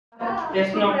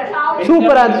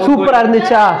சூப்பரா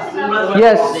இருந்துச்சா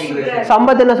எஸ்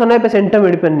சம்பத் என்ன சொன்னா இப்ப சென்டம்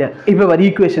எடுப்பேன் இப்ப வர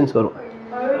ஈக்குவேஷன்ஸ் வரும்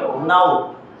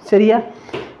சரியா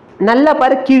நல்லா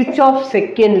பாரு Kirchhoff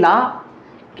second law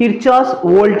Kirchhoff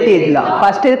voltage law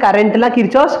first current law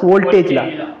Kirchhoff voltage law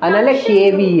அதனால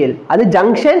KVL அது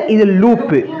ஜங்ஷன் இது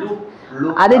லூப்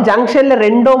அது ஜங்ஷன்ல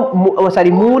ரெண்டோ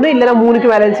சாரி 3 இல்லனா 3க்கு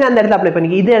மேல இருந்துச்சு அந்த இடத்துல அப்ளை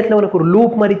பண்ணிக்க இதே இடத்துல உனக்கு ஒரு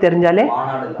லூப் மாதிரி தெரிஞ்சாலே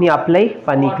நீ அப்ளை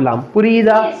பண்ணிக்கலாம்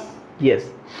புரியுதா S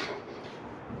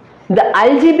the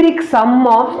algebraic sum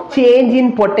of change in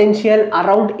potential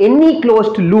around any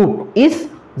closed loop is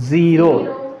 0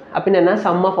 அப்படினா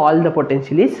sum of all the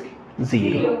potential is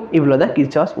 0 இவ்வளவுதான்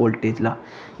கிர்ச்சாஃப் வோல்டேஜ் லா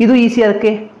இது ஈஸியா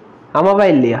இருக்கே ஆமாவா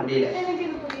இல்லையா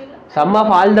sum of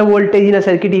all the voltage in a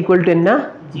circuit equal to என்ன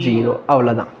 0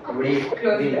 அவ்வளவுதான்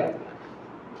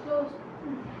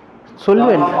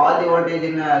சொல்லுவேன் all the voltage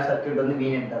in a circuit வந்து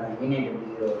V-net தான் V-net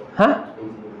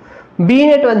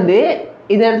V-net வந்து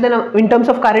இந்த இடத்துல in terms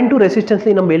of current to resistance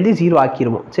நம்ம எழுதி 0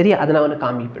 ஆக்கிருவோம் சரியா அத நான் உனக்கு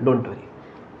காமிப்பேன் don't worry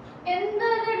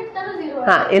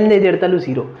எந்த இது எடுத்தாலும்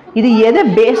 0 இது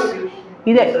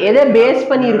எதை பேஸ்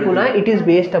பண்ணி இருக்குனா it is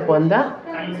based upon the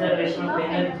conservation of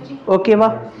energy ஓகேவா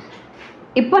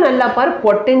இப்போ நல்லா பாரு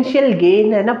potential gain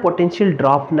என்ன potential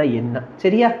drop னா என்ன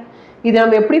சரியா இது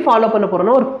நம்ம எப்படி ஃபாலோ பண்ண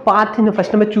போறோம்னா ஒரு பாத் இந்த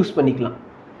ஃபர்ஸ்ட் நம்ம चूஸ் பண்ணிக்கலாம்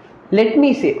let me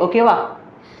say ஓகேவா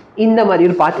இந்த மாதிரி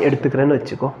ஒரு பாத் எடுத்துக்கறேன்னு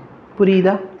வெச்சுக்கோ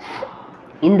புரியுதா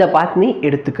இந்த பாத் நீ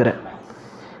எடுத்துக்கற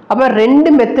அப்ப ரெண்டு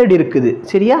மெத்தட் இருக்குது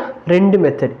சரியா ரெண்டு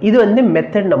மெத்தட் இது வந்து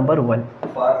மெத்தட் நம்பர் 1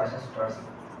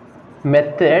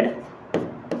 மெத்தட்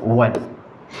 1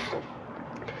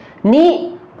 நீ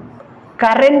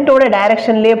கரண்டோட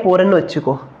டைரக்ஷன்லயே போறன்னு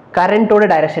வெச்சுக்கோ கரண்டோட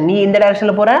டைரக்ஷன் நீ இந்த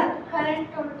டைரக்ஷன்ல போற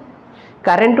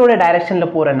கரண்டோட டைரக்ஷன்ல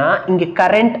போறனா இங்க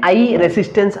கரண்ட் I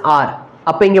ரெசிஸ்டன்ஸ் R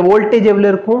அப்ப இங்க வோல்டேஜ்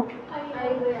எவ்வளவு இருக்கும்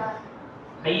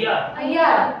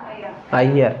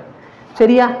ஐஆர்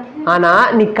சரியா ஆனா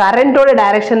நீ கரண்டோட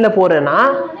டைரக்ஷன்ல போறனா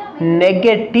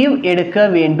நெகட்டிவ் எடுக்க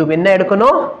வேண்டும் என்ன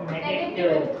எடுக்கணும்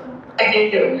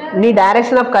நீ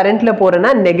டைரக்ஷன் ஆஃப் கரண்ட்ல போறனா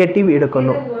நெகட்டிவ்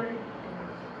எடுக்கணும்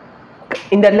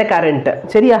இந்த இடத்துல கரண்ட்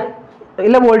சரியா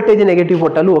இல்ல வோல்டேஜ் நெகட்டிவ்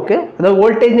போட்டாலும் ஓகே அதாவது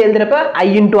வோல்டேஜ் எழுதுறப்ப I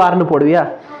 * R னு போடுவியா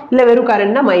இல்ல வெறும்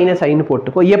கரண்ட்னா -I னு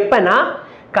போட்டுக்கோ எப்பனா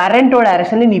கரண்டோட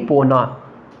டைரக்ஷன்ல நீ போனா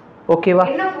ஓகேவா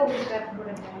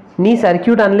நீ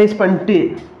சர்க்யூட் அனலைஸ் பண்ணிட்டு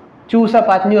चूஸா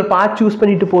பார்த்து நீ ஒரு பாத் चूஸ்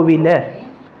பண்ணிட்டு போவீல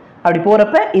அப்படி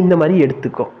போறப்ப இந்த மாதிரி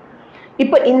எடுத்துக்கோ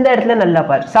இப்போ இந்த இடத்துல நல்லா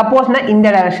பாரு சப்போஸ் நான் இந்த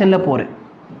டைரக்ஷன்ல போறேன்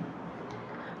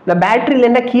நான் பேட்டரியில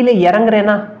என்ன கீழே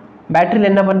இறங்குறேனா பேட்டரியில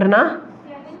என்ன பண்றேனா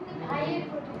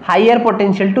higher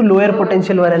potential to lower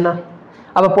potential வரேனா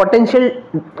அப்ப பொட்டன்ஷியல்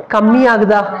கம்மி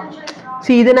ஆகுதா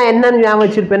see இது நான் என்ன ஞாபகம்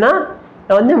வச்சிருப்பேனா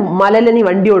நான் வந்து மலையில நீ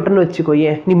வண்டி ஓட்டறன்னு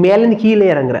வெச்சுக்கோயே நீ மேல இருந்து கீழே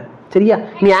இறங்குற சரியா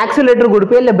நீ ஆக்சிலரேட்டர்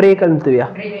கொடுப்பே இல்ல பிரேக் அழுத்துவியா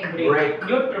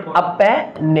அப்ப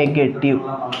நெகட்டிவ்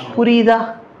புரியுதா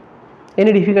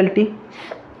என்ன டிஃபிகல்ட்டி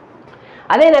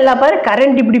அதே நல்லா பாரு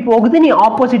கரண்ட் இப்படி போகுது நீ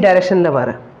ஆப்போசிட் டைரக்ஷன்ல வர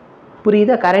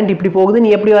புரியுதா கரண்ட் இப்படி போகுது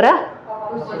நீ எப்படி வர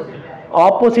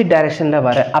ஆப்போசிட் டைரக்ஷன்ல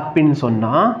வர அப்படினு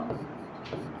சொன்னா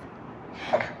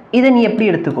இத நீ எப்படி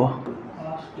எடுத்துக்கோ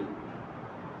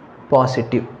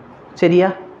பாசிட்டிவ் சரியா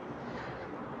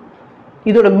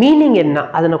இதோட மீனிங் என்ன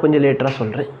அத நான் கொஞ்சம் லேட்டரா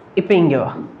சொல்றேன் இப்போ இங்க வா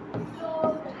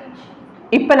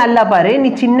இப்போ நல்லா பாரு நீ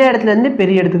சின்ன இடத்துல இருந்து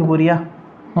பெரிய இடத்துக்கு போறியா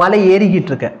மலை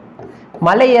ஏறிக்கிட்டு இருக்க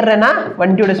மலை ஏறறனா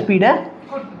வண்டியோட ஸ்பீட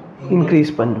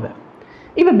இன்கிரீஸ் பண்ணுவேன்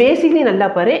இப்போ பேசிக்கலி நல்லா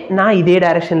பாரு நான் இதே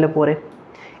டைரக்ஷன்ல போறேன்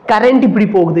கரண்ட் இப்படி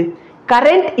போகுது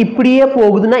கரண்ட் இப்படியே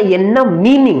போகுதுன்னா என்ன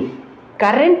மீனிங்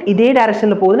கரண்ட் இதே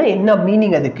டைரக்ஷன்ல போகுதுன்னா என்ன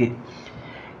மீனிங் அதுக்கு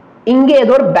இங்க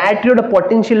ஏதோ ஒரு பேட்டரியோட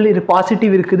பொட்டன்ஷியல்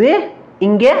பாசிட்டிவ் இருக்குது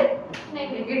இங்க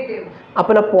நெகட்டிவ்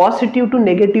அப்ப நான் பாசிட்டிவ் டு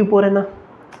நெகட்டிவ் போறேனா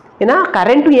ஏனா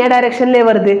கரண்ட் ஏ டைரக்ஷன்லயே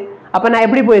வருது அப்ப நான்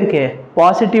எப்படி போயிருக்கேன்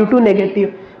பாசிட்டிவ் டு நெகட்டிவ்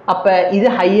அப்ப இது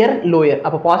ஹையர் லோயர்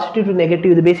அப்ப பாசிட்டிவ் டு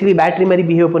நெகட்டிவ் இது பேசிக்கலி பேட்டரி மாதிரி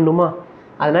பிஹேவ் பண்ணுமா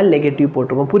அதனால நெகட்டிவ்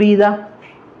போட்டுருவோம் புரியுதா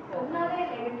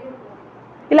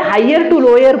இல்ல ஹையர் டு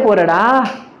லோயர் போறடா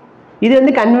இது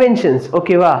வந்து கன்வென்ஷன்ஸ்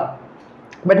ஓகேவா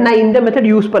பட் நான் இந்த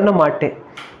மெத்தட் யூஸ் பண்ண மாட்டேன்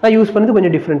நான் யூஸ் பண்ணது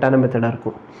கொஞ்சம் டிஃபரெண்டான மெத்தடா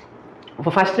இருக்கும்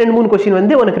இப்போ ஃபர்ஸ்ட் 2-3 क्वेश्चन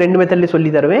வந்து உனக்கு ரெண்டு மெத்தட்ல சொல்லி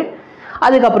தருவேன்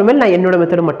அதுக்கு அப்புறமே நான் என்னோட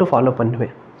மெத்தட் மட்டும் ஃபாலோ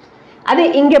பண்ணுவேன் அதே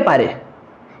இங்க பாரு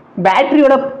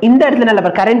பேட்டரியோட இந்த இடத்துல நல்ல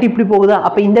பாரு கரண்ட் இப்படி போகுதா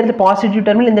அப்ப இந்த இடத்துல பாசிட்டிவ்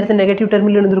டெர்மினல் இந்த இடத்துல நெகட்டிவ்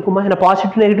டெர்மினல் இருந்திருக்குமா ஏனா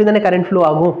பாசிட்டிவ் நெகட்டிவ் தான கரண்ட் ஃப்ளோ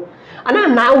ஆகும் ஆனா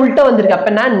நான் உல்டா வந்திருக்கேன்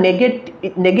அப்ப நான்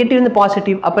நெகட்டிவ் இருந்து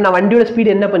பாசிட்டிவ் அப்ப நான் வண்டியோட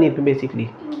ஸ்பீட் என்ன பண்ணிருப்பேன் பேசிக்கலி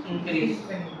இன்கிரீஸ்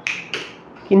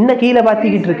இன்ன கீழ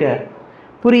பாத்திக்கிட்டு இருக்க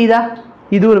புரியுதா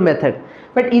இது ஒரு மெத்தட்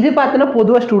பட் இது பார்த்தனா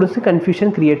பொதுவா ஸ்டூடண்ட்ஸ்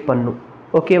கன்ஃபியூஷன் கிரியேட் பண்ணும்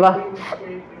ஓகேவா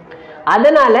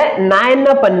அதனால நான் என்ன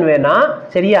பண்ணுவேனா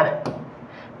சரியா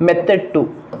மெத்தட் 2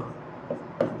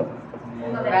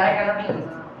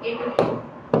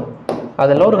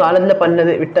 அதெல்லாம் ஒரு காலத்துல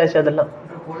பண்ணது விட்டாச்சு அதெல்லாம்.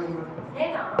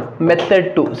 மெத்தட்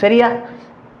 2 சரியா?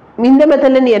 இந்த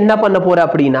மெத்தட்ல நீ என்ன பண்ண போற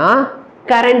அப்படின்னா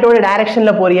கரண்டோட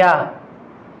டைரக்ஷன்ல போறியா?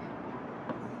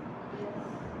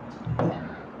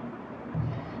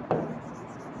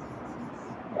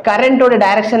 கரண்டோட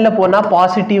டைரக்ஷன்ல போனா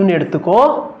பாசிட்டிவ்னு எடுத்துக்கோ.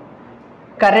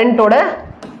 கரண்டோட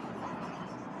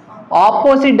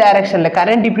ஆப்போசிட் டைரக்ஷன்ல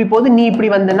கரண்ட் இப்படி போகுது, நீ இப்படி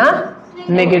வந்தனா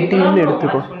நெகட்டிவ்னு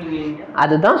எடுத்துக்கோ.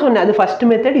 அதுதான் சொன்னேன். அது ஃபர்ஸ்ட்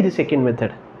மெத்தட், இது செகண்ட்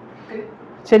மெத்தட்.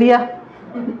 சரியா?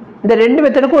 இந்த ரெண்டு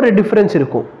மெத்தடுக்கும் ஒரு டிஃபரன்ஸ்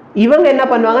இருக்கும். இவங்க என்ன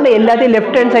பண்ணுவாங்கன்னா எல்லாத்தையும்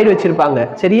லெஃப்ட் ஹேண்ட் சைடு வச்சிருப்பாங்க.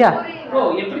 சரியா?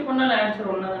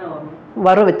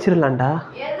 வர வச்சிரலாம்டா.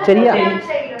 சரியா?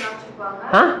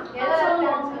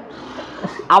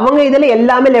 அவங்க இதுல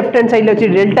எல்லாமே லெஃப்ட் ஹேண்ட் சைடுல வச்சு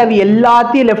டெல்டா வி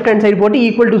எல்லாத்தையும் லெஃப்ட் ஹேண்ட் சைடு போட்டு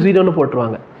ஈக்குவல் டு 0ன்னு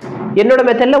போட்டுருவாங்க. என்னோட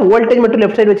மெத்தட்ல வோல்டேஜ் மட்டும்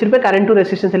லெஃப்ட் சைடு வச்சிருப்பேன், கரண்ட்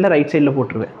ரெசிஸ்டன்ஸ் எல்லாம் ரைட் சைடுல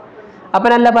போட்டுருவேன். அப்ப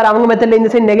நல்லா பாரு, அவங்க மெத்தட்ல இந்த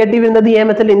சைடு நெகட்டிவ் இருந்தது, என்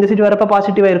மெத்தட்ல இந்த சைடு வரப்ப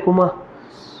பாசிட்டிவா இருக்குமா?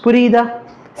 புரியுதா?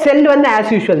 செல் வந்து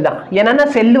ஆஸ் யூஷுவல் தான். ஏன்னா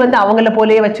செல் வந்து அவங்கள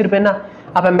போலயே வச்சிருப்பேன்னா,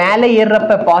 அப்ப மேலே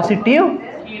ஏறுறப்ப பாசிட்டிவ்,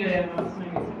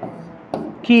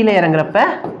 கீழே இறங்குறப்ப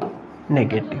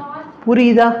நெகட்டிவ்.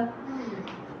 புரியுதா?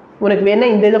 உனக்கு வேணா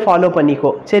இந்த இதை ஃபாலோ பண்ணிக்கோ.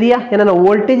 சரியா? ஏன்னா நான்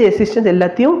வோல்டேஜ் ரெசிஸ்டன்ஸ்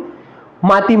எல்லாத்தையும்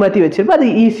மாற்றி மாற்றி வச்சிருப்பேன், அது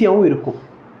ஈஸியாகவும் இருக்கும்.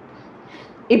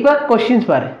 இப்போ கொஸ்டின்ஸ்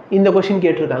பாரு. இந்த கொஸ்டின்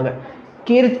கேட்டிருக்காங்க,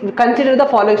 consider the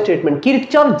following statement.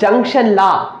 Kirchhoff junction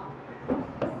லா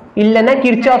இல்லைன்னா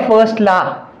Kirchhoff first law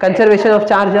conservation of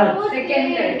Sharjah?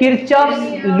 Kirchhoff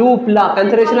loop law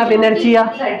conservation of எனர்ஜியா?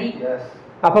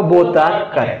 அப்போ போத் ஆர்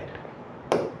கரெக்ட்.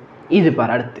 இது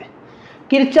பாரு. அடுத்து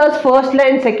Kirchhoff's first law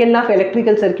and second law of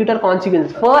electrical circuit are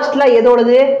consequences. First law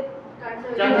எதோடது?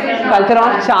 Conservation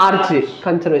of charge.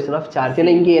 Conservation of charge.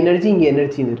 ஏன்னா இங்கே energy, இங்கே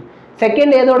energy.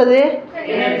 Second எதோடது?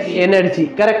 Energy.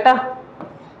 கரெக்டா?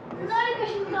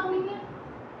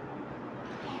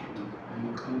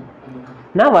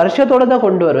 நான் வருஷத்தோட தான்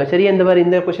கொண்டு வருவேன். சரி, இந்த மாதிரி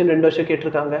இந்த கொஸ்டின் 2 வருஷம்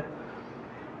கேட்டிருக்காங்க.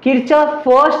 Kirchhoff's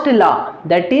first law,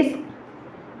 that is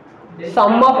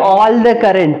sum of all the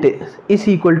current is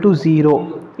equal to 0.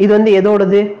 இது வந்து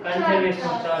எதோடது?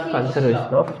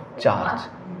 Conservation of charge.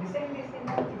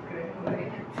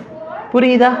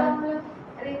 புரியுதா?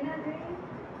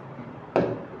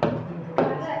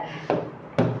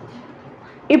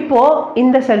 இப்போ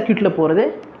இந்த சர்க்யூட்ல போறது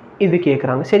இது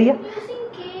கேக்குறாங்க. சரியா?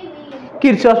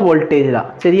 Kirchhoff voltage law.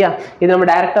 சரியா? இது நம்ம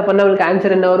டைரக்டா பண்ணா உங்களுக்கு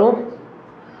ஆன்சர் என்ன வரும்?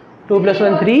 2 +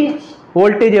 1 3.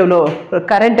 வோல்டேஜ் எவ்வளோ,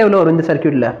 கரண்ட் எவ்வளோ வரும் இந்த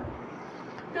சர்க்யூட்ல?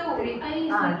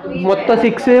 மொத்தம்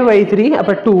 6/3,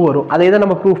 அப்ப 2 வரும். அதை தான்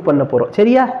நம்ம ப்ரூஃப் பண்ண போறோம்.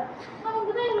 சரியா?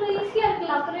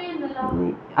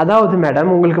 அதாவது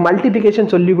மேடம், உங்களுக்கு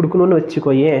மல்டிப்ளிகேஷன் சொல்லி கொடுக்கணும்னு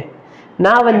வச்சுக்கோயே,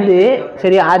 நான் வந்து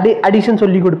சரி அடிஷன்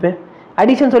சொல்லி கொடுப்பேன்.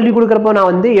 அடிஷன் சொல்லி கொடுக்குறப்போ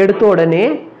நான் வந்து எடுத்த உடனே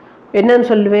என்னன்னு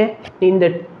சொல்லுவேன், இந்த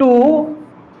 2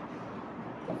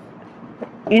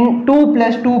 + 2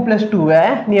 + 2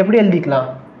 நீ எப்படி எழுதிக்கலாம்?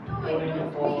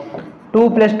 2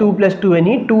 + 2 + 2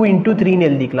 நீ 2 × 3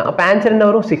 எழுதிக்கலாம். அப்போ ஆன்சர் என்ன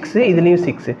வரும்? 6. இதுலேயும்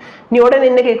 6. நீ உடனே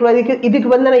என்ன கேட்கக்கூடாது, இதுக்கு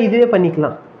வந்து நான் இதுவே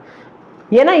பண்ணிக்கலாம்.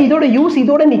 ஏன்னா இதோட யூஸ்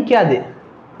இதோட நிற்காது.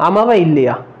 ஆமாவா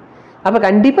இல்லையா? அப்போ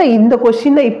கண்டிப்பாக இந்த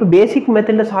கொஸ்டினை இப்போ பேசிக்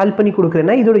மெத்தடில் சால்வ் பண்ணி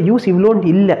கொடுக்குறேன்னா இதோட யூஸ்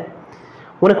இவ்வளோன்ட்டு இல்லை.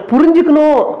 உனக்கு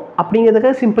புரிஞ்சுக்கணும்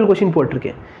அப்படிங்கிறதுக்காக சிம்பிள் கொஸ்டின்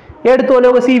போட்டிருக்கேன். எடுத்தோன்னே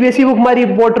உங்கள் CBSE புக் மாதிரி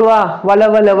போட்டுருவா வல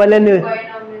வல வலன்னு.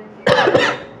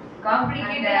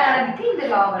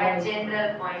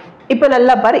 இப்போ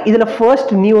நல்லா பாரு, இதுல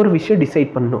ஃபர்ஸ்ட் நீ ஒரு விஷயம் டிசைட்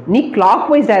பண்ணணும். நீ கிளாக்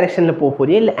வைஸ் டைரக்ஷன்ல போக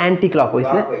போறியா இல்ல ஆன்டி கிளாக்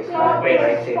வைஸ்ல?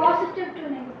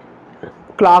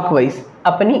 Clock wise.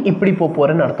 அப்ப நீ இப்படி போக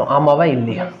போறன்னு அர்த்தம். ஆமாவா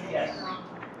இல்லையா?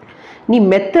 நீ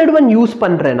மெத்தட் 1 யூஸ்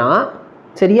பண்றேனா,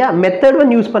 சரியா? மெத்தட்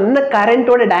 1 யூஸ் பண்ணா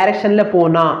கரண்டோட டைரக்ஷன்ல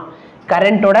போனா,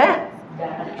 கரண்டோட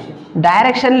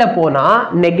டைரக்ஷன்ல போனா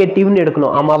நெகட்டிவ்னு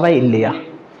எடுக்கணும். ஆமாவா இல்லையா?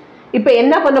 இப்போ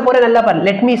என்ன பண்ண போறேன் நல்லா பாரு.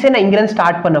 லெட் மீ சே நான் இங்க இருந்து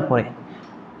ஸ்டார்ட் பண்ண போறேன்.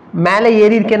 மேலே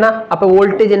ஏறி இருக்கேனா, அப்ப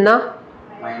வோல்டேஜ் என்ன?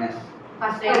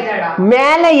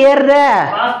 மேலே ஏறுற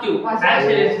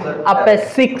அப்ப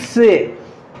 6.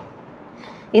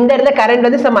 இந்த இடத்துல கரண்ட்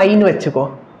வந்து சம் ஐன்னு வச்சுக்கோ.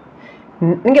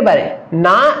 இங்க பாரு,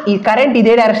 நான் கரண்ட்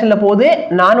இதே டைரக்ஷன்ல போகுது,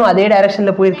 நானும் அதே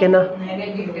டைரக்ஷன்ல போயிருக்கேன்னா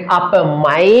அப்ப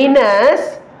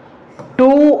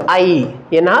 -2i.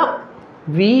 ஏன்னா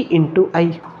v × i,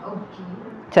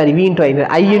 சரி v × i,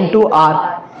 i × r.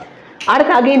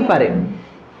 அடுத்து அகைன் பாரு,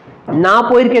 நான்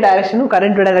போயிருக்க டைரக்ஷனும்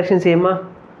கரண்ட் டைரக்ஷன் சேமா?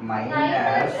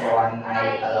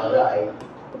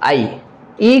 i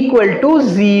equal to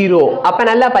 0. அப்ப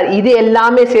நல்லா பாரு, இது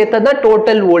எல்லாமே சேர்த்ததான்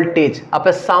டோட்டல் வோல்டேஜ்.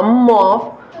 அப்ப some of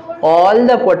all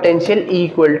the potential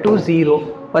equal to 0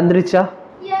 வந்துருச்சா?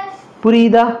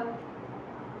 புரியுதா?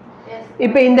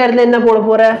 இப்ப இந்த இடத்துல என்ன போட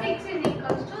போற?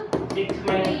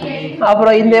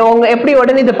 அப்புறம் இந்த உங்க எப்படி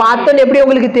உடனே இதை பார்த்தோன்னு எப்படி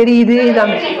உங்களுக்கு தெரியுது?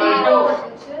 இதான்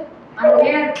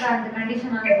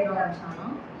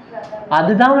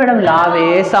அதுதான் மேடம் லாவே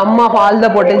sum of all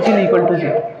the potential equal to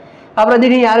 0. அப்புறம்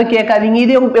திடீர்னு யாரும் கேட்காதீங்க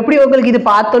இது எப்படி உங்களுக்கு இது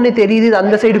பார்த்தோன்னே தெரியுது இது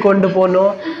அந்த சைடு கொண்டு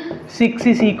போகணும் 6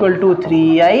 is equal to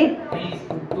 3i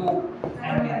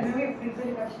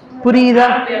புரியுதா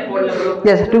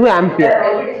எஸ் 2 ஆம்பியர்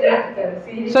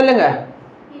சொல்லுங்க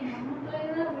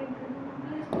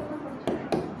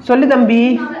சொல்லு தம்பி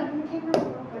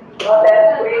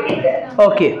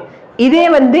ஓகே இதே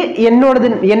வந்து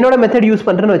என்னோட மெத்தட் யூஸ்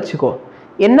பண்றேன்னு வச்சுக்கோ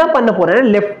என்ன பண்ண போறேன்னா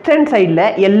லெஃப்ட் ஹேண்ட் சைடில்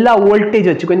எல்லா வோல்டேஜ்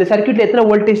வச்சுக்கோ இந்த சர்க்யூட்ல எத்தனை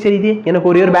வோல்டேஜ் தெரியுது எனக்கு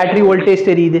ஒரே ஒரு பேட்டரி வோல்டேஜ்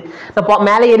தெரியுது நான்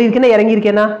மேலே ஏறி இருக்கேன்னா இறங்கி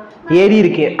இருக்கேனா ஏறி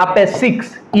இருக்கேன் அப்போ 6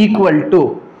 ஈக்குவல் டு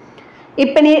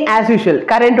இப்போ நீ ஆஸ் யூஷுவல்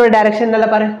கரண்டோட டைரக்ஷன் நல்லா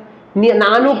பாரு நீ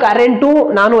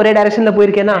நானும் ஒரே டைரக்ஷன்ல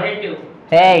போயிருக்கேனா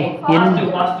ஏய்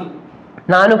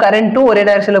நானும் கரண்ட்டும் ஒரே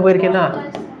டைரக்ஷன்ல போயிருக்கேனா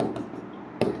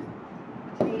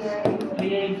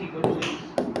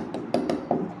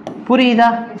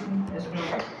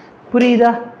புரியுதா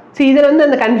சரி இதுல வந்து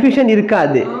அந்த கன்ஃபியூஷன்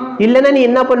இருக்காது இல்லைன்னா நீ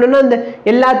என்ன பண்ணணும்னா அந்த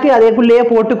எல்லாத்தையும் அதேக்குள்ளேயே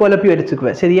போட்டு குழப்பி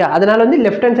வச்சுக்குவேன் சரியா அதனால வந்து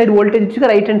லெஃப்ட் ஹேண்ட் சைடு வோல்டேஜ் வச்சுக்கோ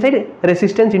right hand side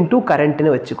resistance into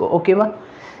கரண்ட்னு வச்சுக்கோ ஓகேவா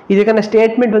இதுக்கான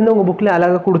ஸ்டேட்மெண்ட் வந்து உங்க புக்ல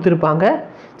அழகாக கொடுத்துருப்பாங்க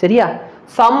சரியா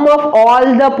some of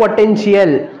all the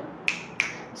potential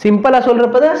சிம்பிளா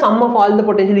சொல்றப்பதான் some of all the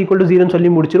potential equal to 0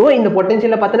 சொல்லி முடிச்சிருவோம் இந்த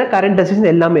பொட்டென்ஷியல்ல பார்த்தீங்கன்னா கரண்ட்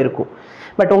ரெசிஸ்டன்ஸ் எல்லாமே இருக்கும்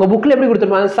பட் உங்க புக்ல எப்படி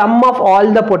கொடுத்துருப்பாங்க some of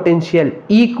all the potential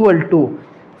equal to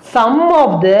sum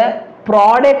of the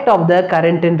product of the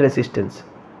current and resistance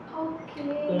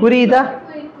புரியுதா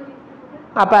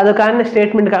அப்ப அதுக்கான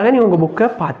ஸ்டேட்மெண்ட்காக நீ உங்க புக்கை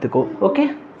பார்த்துக்கோ ஓகே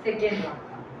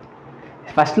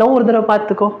ஃபர்ஸ்ட்ல ஒரு தடவை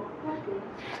பார்த்துக்கோ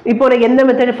இப்போ உனக்கு எந்த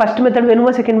மெத்தட் ஃபர்ஸ்ட் மெத்தட்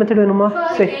வேணுமா செகண்ட் மெத்தட் வேணுமா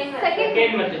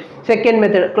second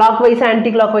method clock வைஸா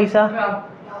anti clock வைஸா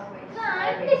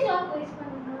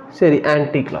சரி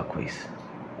ஆன்டி கிளாக் வைஸ்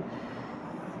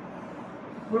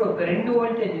ரெண்டு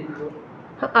வோல்டேஜ் இருக்கு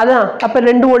அதான் அப்ப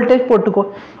 2 வோல்டேஜ் போட்டுக்கோ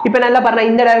இப்போ நல்லா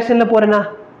பாருங்க இந்த டைரக்ஷன்ல போறேனா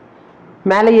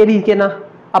மேலே ஏறி இருக்கேனா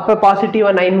அப்ப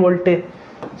பாசிட்டிவா 9 வோல்ட்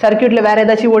சர்க்யூட்ல வேற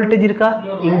ஏதாச்சும் வோல்டேஜ் இருக்கா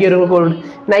இங்க இருக்கு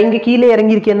நான் இங்க கீழே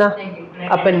இறங்கி இருக்கேனா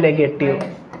அப்ப நெகட்டிவ்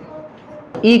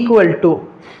ஈக்குவல் டு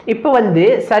இப்போ வந்து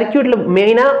சர்க்யூட்ல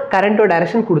மெயினா கரண்டோட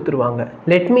டைரக்ஷன் கொடுத்துருவாங்க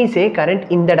லெட் மீ சே கரண்ட்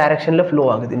இந்த டைரக்ஷன்ல ஃப்ளோ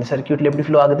ஆகுது இந்த சர்க்யூட்ல எப்படி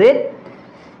ஃப்ளோ ஆகுது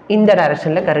இந்த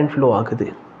டைரக்ஷன்ல கரண்ட் ஃப்ளோ ஆகுது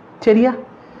சரியா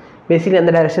பேசிக்கலி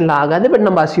அந்த டைரக்ஷன்ல ஆகாது பட்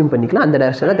நம்ம அசியூம் பண்ணிக்கலாம் அந்த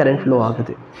டைரக்ஷன்ல கரண்ட் ஃப்ளோ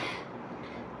ஆகுது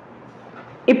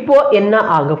இப்போ என்ன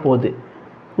ஆக போகுது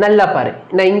நல்லா பாரு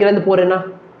நான் இங்க இருந்து போறேனா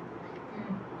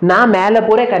நான் மேலே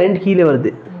போறேன் கரண்ட் கீழே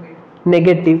வருது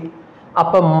நெகட்டிவ்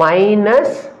அப்ப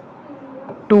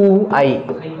 -2i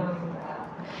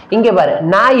இங்க பாரு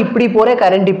நான் இப்படி போறேன்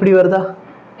கரண்ட் இப்படி வருதா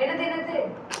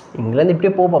இங்க இருந்து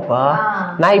இப்படியே போ பாப்பா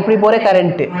நான் இப்படி போறேன்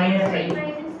கரண்ட்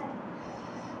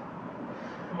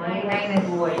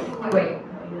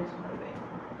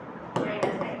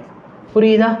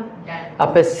புரியுதா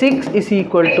அப்ப 6 is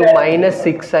equal to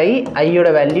 -6i i யோட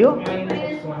வேல்யூ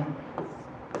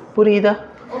புரியுதா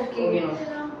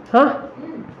ஹா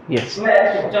எஸ்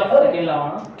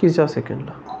Kirchhoff செகண்ட்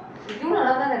லா இது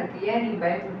நல்லா தான் இருக்கு ஏன் நீ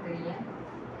பயப்படுறீங்க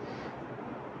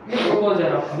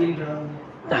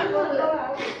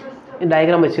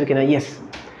டயக்ராம் வச்சிருக்கேன் எஸ்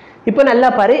இப்போ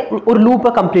நல்லா பாரு ஒரு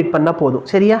லூப்பை கம்ப்ளீட் பண்ணா போதும்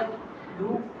சரியா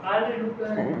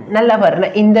நல்லா பாரு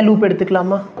இந்த லூப்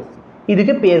எடுத்துக்கலாமா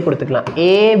இதுக்கு பேர் கொடுத்துக்கலாம்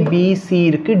ஏ பி சி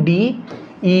இருக்கு டி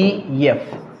இ எஃப்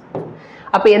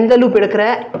அப்ப எந்த லூப் எடுக்கிற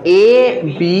ஏ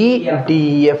பி டி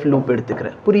எஃப் லூப் எடுத்துக்கிற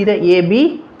புரியுதா ஏ பி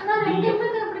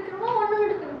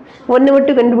ஒன்று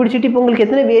விட்டு கண்டுபிடிச்சிட்டு இப்போ உங்களுக்கு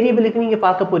எத்தனை வேரியபிள் இருக்கு நீங்க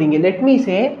பார்க்க போறீங்க லெட் மீ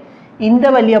சே இந்த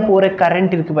வழியா போற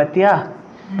கரண்ட் இருக்கு பாத்தியா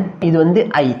இது வந்து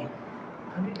ஐ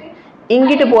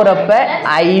இங்கிட்டு போறப்ப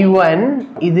i1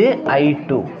 இது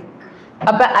i2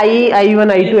 அப்ப i1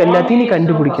 i2 எல்லாத்தையும் நீ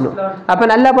கண்டுபிடிக்கணும் அப்ப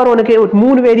நல்லா பாரு உனக்கு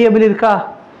 3 வேரியபிள் இருக்கா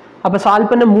அப்ப சால்வ்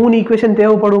பண்ண 3 ஈக்குவேஷன்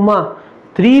தேவைப்படுமா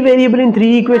 3 வேரியபிள் இன் 3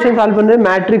 ஈக்குவேஷன் சால்வ் பண்ண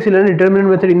மேட்ரிக்ஸ் இல்ல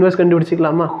டிட்டர்மினன்ட் மெத்தட் இன்வெர்ஸ்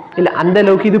கண்டுபிடிச்சிக்கலாமா இல்ல அந்த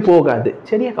அளவுக்கு இது போகாது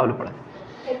சரியா கவலைப்படாத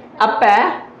அப்ப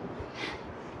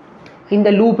இந்த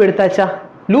லூப் எடுத்தாச்சா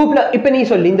லூப்ல இப்ப நீ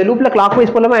சொல்லு இந்த லூப்ல கிளாக்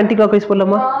வைஸ் போலாமா ஆன்டி கிளாக் வைஸ்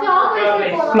போலாமா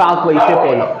கிளாக் வைஸே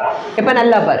போலாம் இப்ப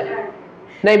நல்லா பாரு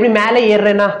நான் இப்படி மேலே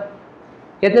ஏறுறேனா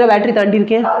எத்தனை பேட்டரி தாண்டி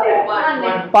இருக்கேன்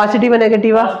பாசிட்டிவா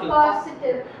நெகட்டிவா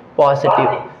பாசிட்டிவ்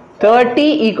 30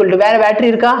 ஈக்குவல் டு வேற பேட்டரி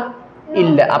இருக்கா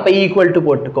இல்ல அப்ப ஈக்குவல் டு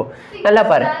போட்டுக்கோ நல்லா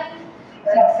பாரு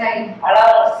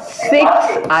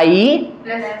 6i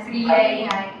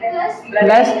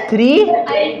plus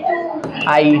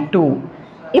 3i2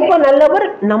 இப்போ நல்ல ஒரு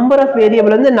நம்பர் ஆஃப்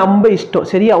வேரியபிள் வந்து நம்ம இஷ்டம்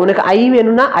சரியா உனக்கு i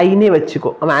வேணும்னா i-னே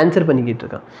வச்சுக்கோ அவன் ஆன்சர் பண்ணிக்கிட்டு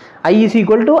இருக்கான் i is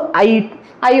equal to i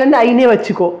வந்து i-னே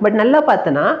வச்சுக்கோ பட் நல்லா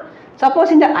பார்த்தனா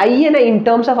சப்போஸ் இந்த i-னை in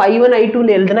terms of i1 i2 ல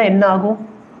எழுதுனா என்ன ஆகும்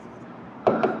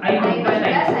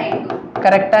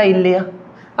கரெக்ட்டா இல்லையா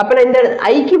அப்போ நான் இந்த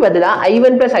ஐக்கு பதிலாக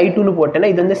I1 + I2 னு போட்டேன்னா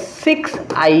இது வந்து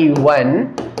 6I1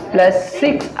 +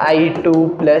 6I2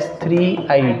 +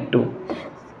 3I2.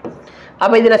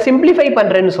 அப்போ இதை நான் சிம்பிளிஃபை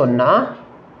பண்ணுறேன்னு சொன்னால்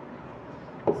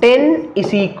 10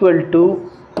 =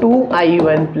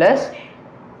 2I1 +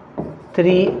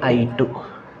 3I2.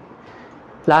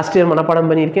 லாஸ்ட் இயர் மனப்பாடம்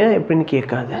பண்ணியிருக்கேன், எப்படின்னு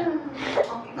கேட்காது.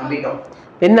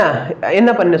 என்ன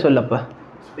பண்ண சொல்லப்ப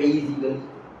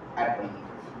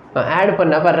ஆட்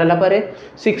பண்ண பாரு பாரு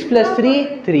 6 + 3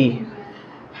 3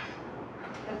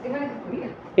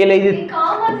 இல்ல இது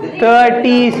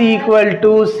 30 =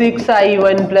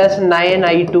 6I1 +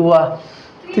 9I2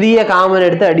 3 காமன்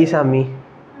எடுத்து அடிசாமி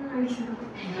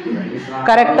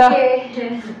கரெக்டா?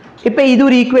 இப்போ இது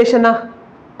ஒரு ஈக்குவேஷனா?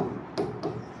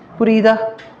 புரியுதா?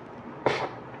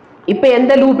 இப்போ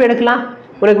எந்த லூப் எடுக்கலாம்?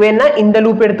 உனக்கு வேணா இந்த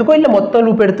லூப் எடுத்துக்கோ, இல்ல மொத்த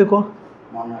லூப் எடுத்துக்கோ.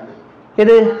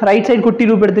 எது ரைட் சைடு குட்டி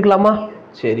லூப் எடுத்துக்கலாமா?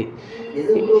 சரி,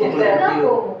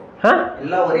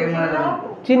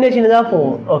 சின்ன சின்னதா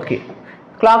போகும். Okay,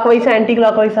 clock வைஸா anti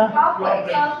clock வைஸா?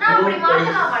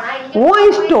 ஓ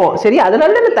இஷ்டம். சரி,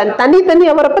 அதனால தனி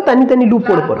வரப்ப தனி லூப்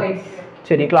போட போறோம்.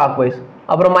 சரி, கிளாக் வைஸ்.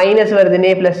 அப்புறம் மைனஸ்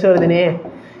வருதுனே பிளஸ் வருதுனே.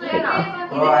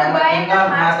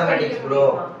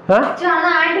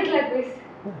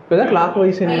 இப்பதான் clock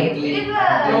wise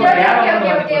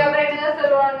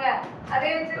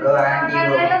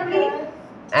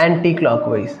anti clock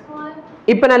wise.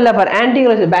 இப்ப நல்லா பாரு, ஆன்டி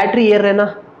கிளாக் பேட்டரி ஏறுறேன்னா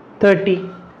 30,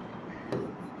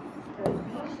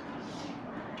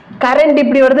 கரண்ட்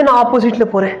இப்படி வருது, நான் ஆப்போசிட்ல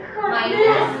போறேன்.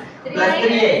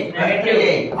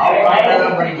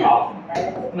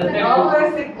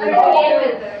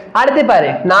 அடுத்து பாரு,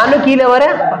 நானும் கீழே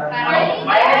வரேன்.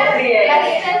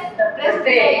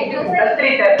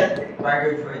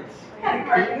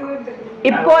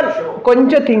 இப்போ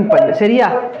கொஞ்சம் திங்க் பண்ணு, சரியா?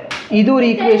 இது ஒரு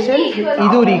ஈக்குவேஷன்,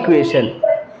 இது ஒரு ஈக்குவேஷன்,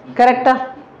 கரெக்டா?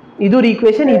 இது ஒரு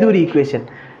ஈக்குவேஷன், இது ஒரு ஈக்குவேஷன்.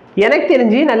 எனக்கு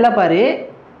தெரிஞ்சு நல்லா பாரு,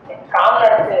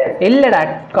 இல்லடா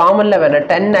காமன்ல வேணாம்.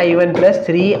 10I1 +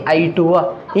 3I2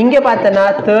 இங்க பார்த்தனா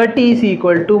 30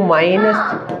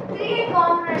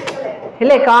 -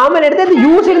 இல்ல காமன் எடுத்து அது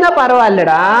யூஸ் இருந்தா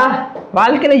பரவாயில்லடா,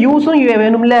 வாழ்க்கையில யூஸும்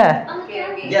வேணும்ல.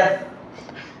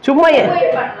 சும்மா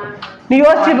நீ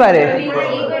யோசிச்சு பாரு,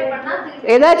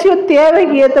 ஏதாச்சும்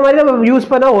தேவைக்கு ஏற்ற மாதிரி நம்ம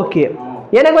யூஸ் பண்ணா ஓகே.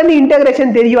 எனக்கு வந்து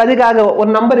இன்டகிரேஷன் தெரியும், அதுக்காக ஒரு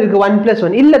நம்பர் இருக்கு 1 +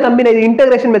 1. இல்ல தம்பி, நான் இது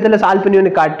இன்டகிரேஷன் மெத்தட்ல சால்வ் பண்ணி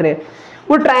ஒன்று காட்டுறேன்.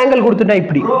 ஒரு ட்ரையாங்கிள் கொடுத்துட்டா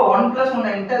இப்படி. bro 1 +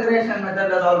 1 இன்டகிரேஷன்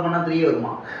மெத்தட்ல சால்வ் பண்ணா 3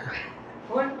 வருமா?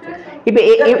 இப்போ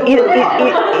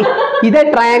இத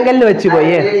ட்ரையாங்கிள்னு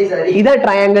வெச்சுக்கோயே, இத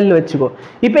ட்ரையாங்கிள்னு வெச்சுக்கோ.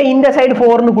 இப்போ இந்த சைடு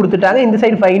 4 னு கொடுத்துட்டாங்க, இந்த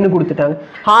சைடு 5 னு கொடுத்துட்டாங்க.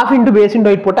 ½ * பேஸ் *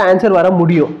 ஹைட் போட்டா ஆன்சர் வர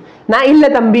முடியும். நான் இல்ல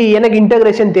தம்பி, எனக்கு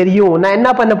இன்டகிரேஷன் தெரியும், நான் என்ன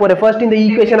பண்ண போறேன், ஃபர்ஸ்ட் இந்த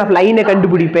ஈக்குவேஷன் ஆஃப் லைனை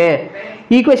கண்டுபிடிப்பேன்.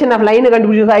 ஈக்குவேஷன் ஆஃப் லைனை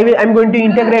கண்டுபிடிச்சு ஐ am going to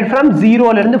integrate from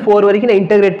 0 ல இருந்து 4 வரைக்கும் நான்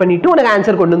இன்டகிரேட் பண்ணிட்டு உனக்கு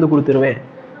ஆன்சர் கொண்டு வந்து கொடுத்துருவேன்.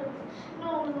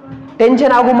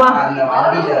 டென்ஷன் ஆகுமா?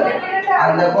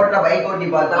 அந்த கோட்ல பைக் ஓட்டி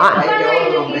பார்த்தா பைக்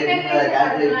எவ்வளவு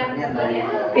கால்குலேட் பண்ணி அந்த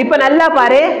இப்போ நல்லா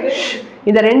பாரு,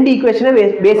 இந்த ரெண்டு ஈக்குவேஷனை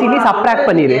பேசிக்கலி சப்ட்ராக்ட்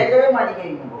பண்ணிரு.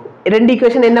 ரெண்டு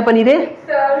ஈக்குவேஷன் என்ன பண்ணிரு?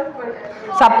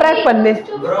 சப்ட்ராக்ட் பண்ணு.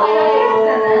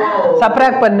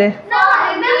 சப்ட்ராக்ட் பண்ணு.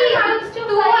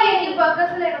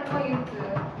 பக்கத்துல என்னமோ இருக்கு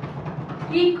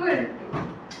ஈக்குவல்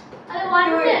அது 1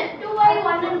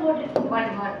 2i1 ன்னு போட்டு 1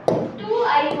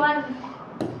 2i1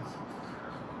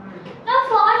 நான்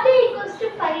 40 =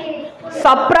 5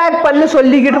 சப்ட்ராக்ட் பண்ணு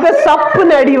சொல்லிக்கிட்டு இருக்க,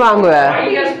 சப்புன்னு அடி வாங்குவ.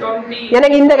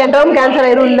 எனக்கு இந்த டேர்ம் கேன்சல்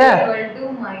ஆயிரும் இல்ல.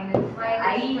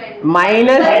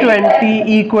 -20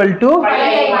 =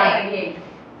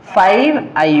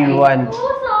 5i1.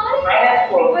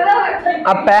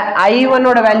 அப்ப i1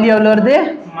 ஓட வேல்யூ எவ்வளவு வருது?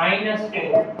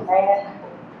 -2.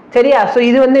 சரியா? சோ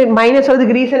இது வந்து மைனஸ்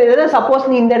வரதுக்கு ரீசன் என்னன்னா, சப்போஸ்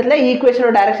நீ இந்த இடத்துல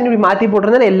ஈக்குவேஷனோட டைரக்ஷன் இப்படி மாத்தி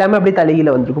போட்டுறதா எல்லாமே அப்படியே தலைகீழ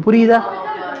வந்திருக்கும். புரியுதா?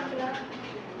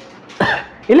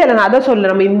 இல்ல நான் அத சொல்ல,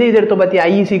 நம்ம இந்த இது எடுத்தோம் பாத்தியா,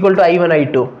 i = i1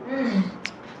 i2.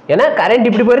 ஏன்னா கரண்ட்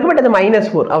இப்படி போயிருக்கு, பட் அது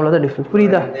 -4, அவ்வளவுதான் டிஃபரன்ஸ்.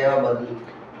 புரியுதா?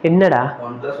 என்னடா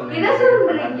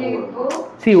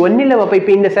சி ஒன்னும் இல்ல. அப்ப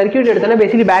இப்ப இந்த சர்க்யூட் எடுத்தோம்னா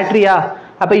பேசிக்கலி பேட்டரியா,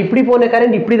 அப்ப இப்படி போன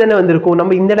கரண்ட் இப்படி தானே வந்திருக்கும்.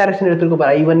 நம்ம இந்த டைரக்ஷன் எடுத்துருக்கோம்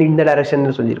பாரு, i1 இந்த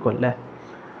டைரக்ஷன் சொல்லியிருக்கோம்ல.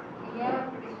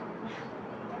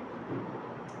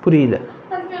 புரியல?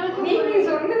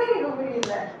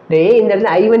 டேய் இந்த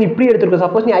இடத்துல i1 இப்படி எடுத்துருக்கோம்.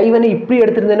 சப்போஸ் நீ i1 இப்படி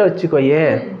எடுத்திருந்தேன்னு வச்சுக்கோயே,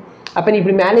 அப்ப நீ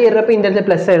இப்படி மேலே ஏறப்ப இந்த இடத்துல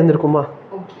பிளஸ் இருந்திருக்குமா?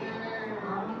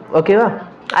 ஓகேவா?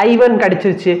 i1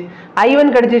 கிடைச்சிருச்சு. i1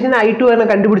 கிடைச்சிருச்சுன்னா i2 என்ன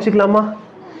கண்டுபிடிச்சிக்கலாமா?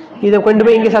 இதை கொண்டு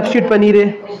போய் இங்க சப்ஸ்டிட்யூட் பண்ணிரு.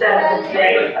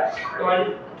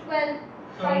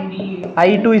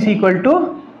 i2 = 18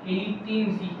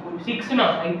 6 னா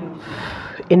i2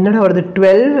 என்னடா வருது?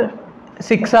 12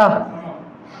 6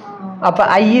 அப்ப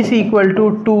i =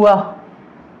 2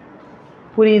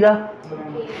 புரியுதா?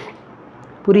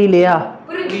 புரியலையா?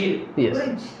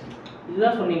 எஸ்.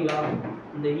 இதுதான் சொன்னீங்களா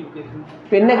இந்த ஈக்குவேஷன்?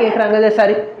 இப்போ என்ன கேட்குறாங்க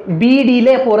சரி,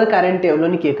 பிடியில் போகிற கரண்ட்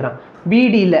எவ்வளோன்னு கேட்குறான்.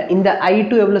 பிடியில் இந்த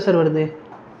I2 எவ்வளோ சார் வருது?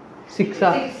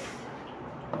 6.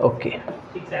 ஓகே.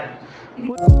 6 ஆம்பியர்.